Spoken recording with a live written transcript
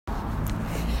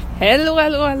Hello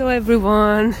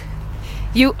everyone.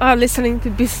 You are listening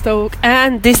to BizTalk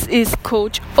and this is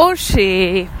Coach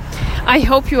Orshi. I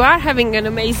hope you are having an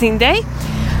amazing day.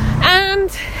 And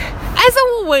as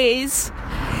always,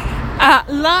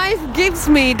 life gives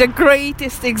me the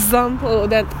greatest example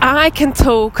that I can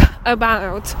talk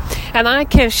about, and I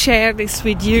can share this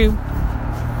with you,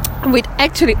 with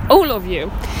actually all of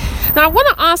you. Now I want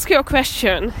to ask you a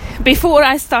question before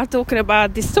I start talking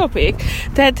about this topic,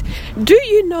 that do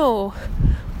you know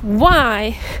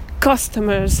why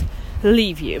customers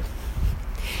leave you?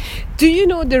 Do you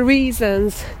know the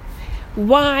reasons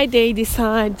why they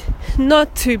decide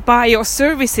not to buy your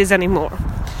services anymore?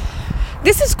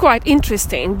 This is quite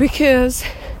interesting because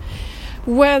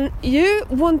when you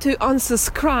want to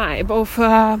unsubscribe of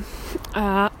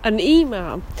an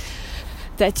email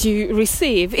that you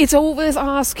receive, it always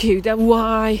asks you that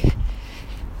why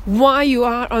you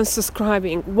are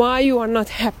unsubscribing, why you are not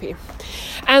happy.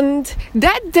 And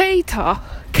that data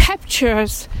captured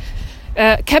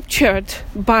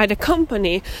by the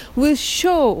company will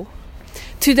show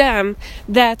to them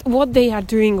that what they are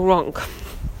doing wrong.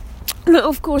 Now,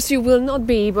 of course, you will not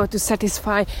be able to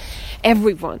satisfy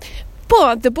everyone.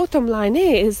 But the bottom line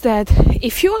is that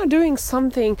if you are doing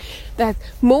something that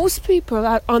most people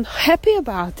are unhappy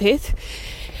about it,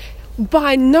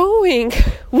 by knowing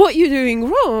what you're doing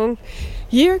wrong,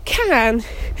 you can,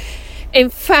 in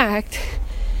fact,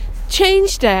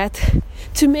 change that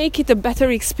to make it a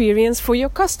better experience for your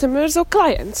customers or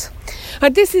clients.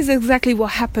 And this is exactly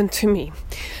what happened to me.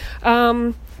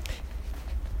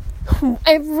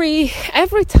 Every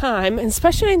time,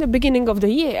 especially in the beginning of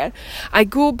the year, I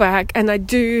go back and I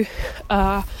do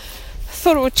a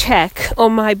thorough check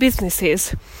on my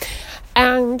businesses,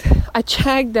 and I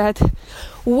check that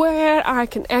where I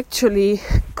can actually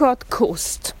cut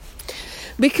costs,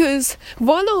 because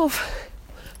one of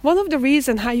the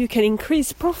reasons how you can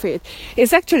increase profit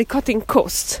is actually cutting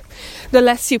costs. The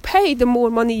less you pay, the more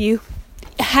money you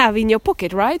have in your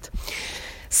pocket, right?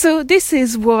 So this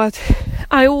is what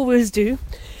I always do.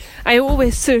 I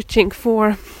always searching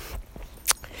for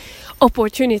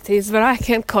opportunities where I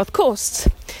can cut costs.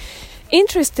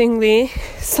 Interestingly,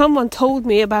 someone told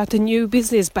me about a new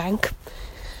business bank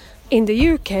in the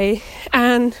UK,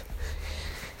 and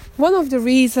one of the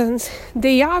reasons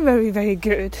they are very, very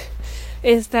good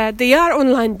is that they are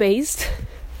online based,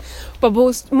 but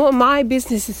my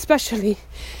business especially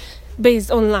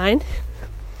based online.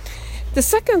 The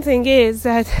second thing is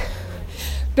that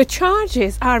the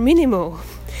charges are minimal,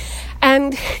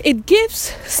 and it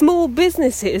gives small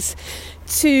businesses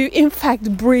to in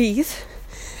fact breathe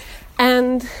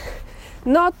and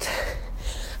not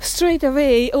straight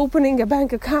away opening a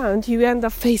bank account you end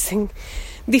up facing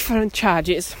different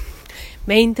charges,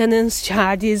 maintenance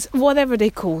charges, whatever they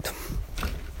called.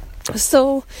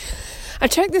 So I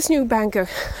checked this new banker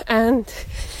and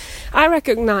I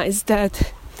recognized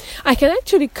that I can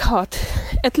actually cut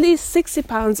at least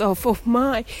 £60 off of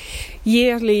my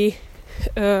yearly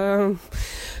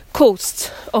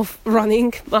costs of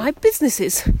running my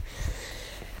businesses.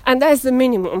 And that's the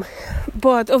minimum.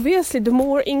 But obviously the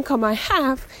more income I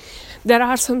have, there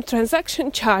are some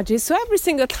transaction charges. So every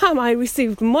single time I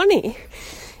received money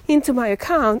into my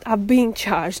account, I'm being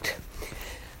charged.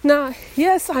 Now,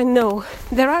 yes, I know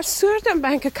there are certain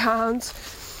bank accounts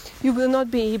you will not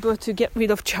be able to get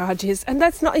rid of charges, and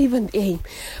that's not even the aim.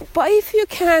 But if you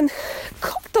can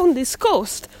cut down this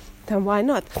cost, then why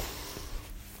not?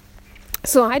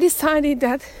 So I decided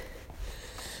that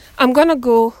I'm gonna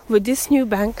go with this new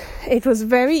bank. It was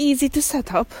very easy to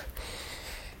set up,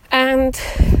 and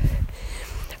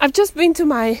I've just been to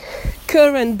my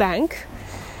current bank.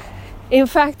 In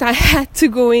fact, I had to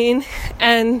go in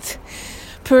and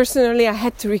personally I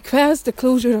had to request the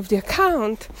closure of the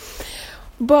account.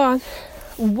 But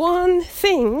one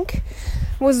thing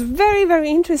was very,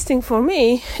 very interesting for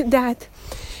me, that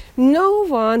no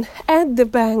one at the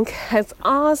bank has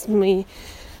asked me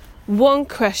one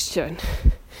question.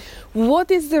 What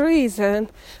is the reason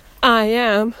I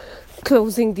am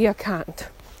closing the account?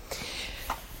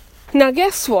 Now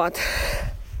guess what?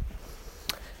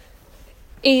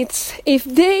 It's if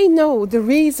they know the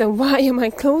reason why am I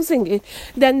closing it,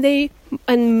 then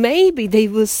maybe they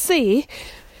will see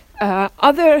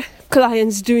other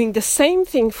clients doing the same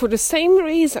thing for the same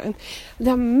reason,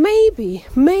 then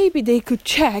maybe they could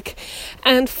check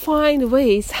and find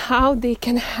ways how they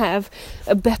can have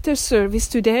a better service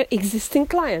to their existing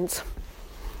clients.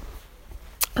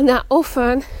 Now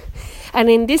often, and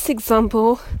in this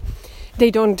example, they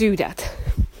don't do that.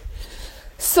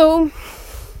 So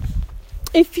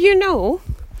if you know,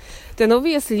 then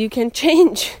obviously you can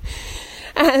change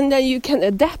and then you can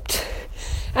adapt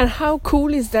And how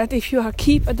cool is that if you are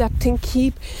keep adapting,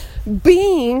 keep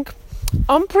being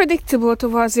unpredictable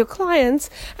towards your clients,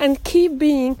 and keep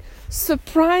being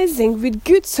surprising with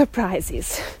good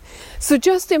surprises. So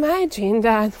just imagine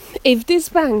that if this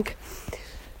bank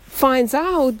finds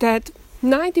out that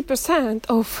 90%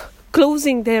 of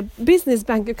closing their business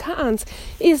bank accounts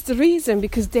is the reason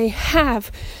because they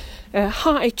have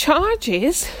high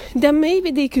charges, then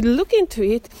maybe they could look into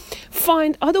it,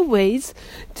 find other ways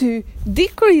to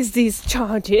decrease these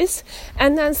charges,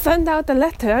 and then send out a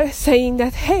letter saying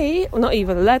that, hey, or not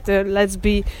even a letter, let's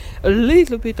be a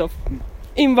little bit of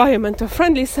environmental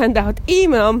friendly, send out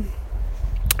email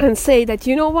and say that,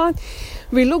 you know what,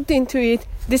 we looked into it,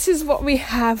 this is what we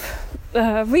have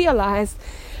realized,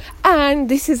 and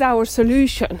this is our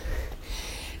solution.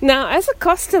 Now, as a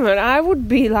customer, I would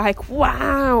be like,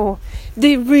 wow,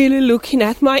 they're really looking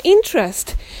at my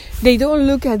interest. They don't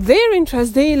look at their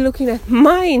interest, they're looking at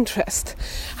my interest.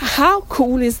 How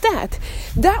cool is that?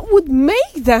 That would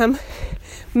make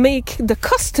the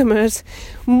customers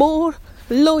more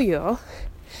loyal.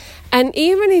 And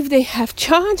even if they have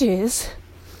charges,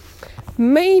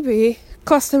 maybe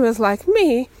customers like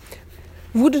me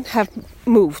wouldn't have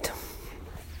moved.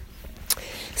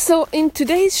 So in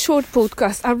today's short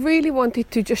podcast, I really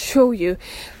wanted to just show you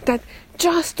that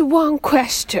just one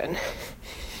question,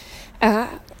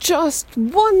 just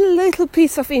one little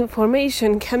piece of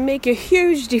information can make a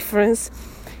huge difference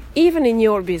even in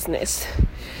your business.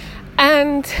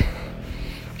 And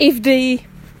if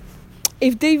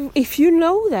you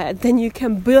know that, then you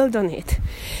can build on it,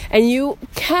 and you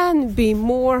can be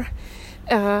more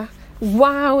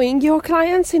wowing your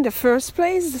clients in the first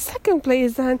place. The second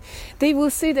place, then they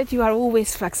will see that you are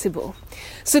always flexible.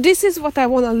 So this is what I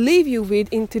want to leave you with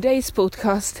in today's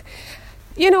podcast.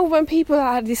 You know, when people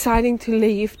are deciding to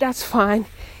leave, that's fine.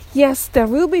 Yes, there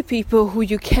will be people who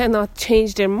you cannot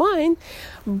change their mind,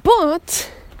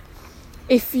 but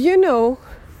if you know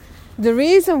the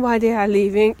reason why they are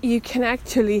leaving, you can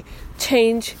actually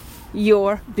change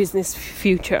your business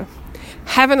future.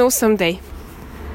 Have an awesome day.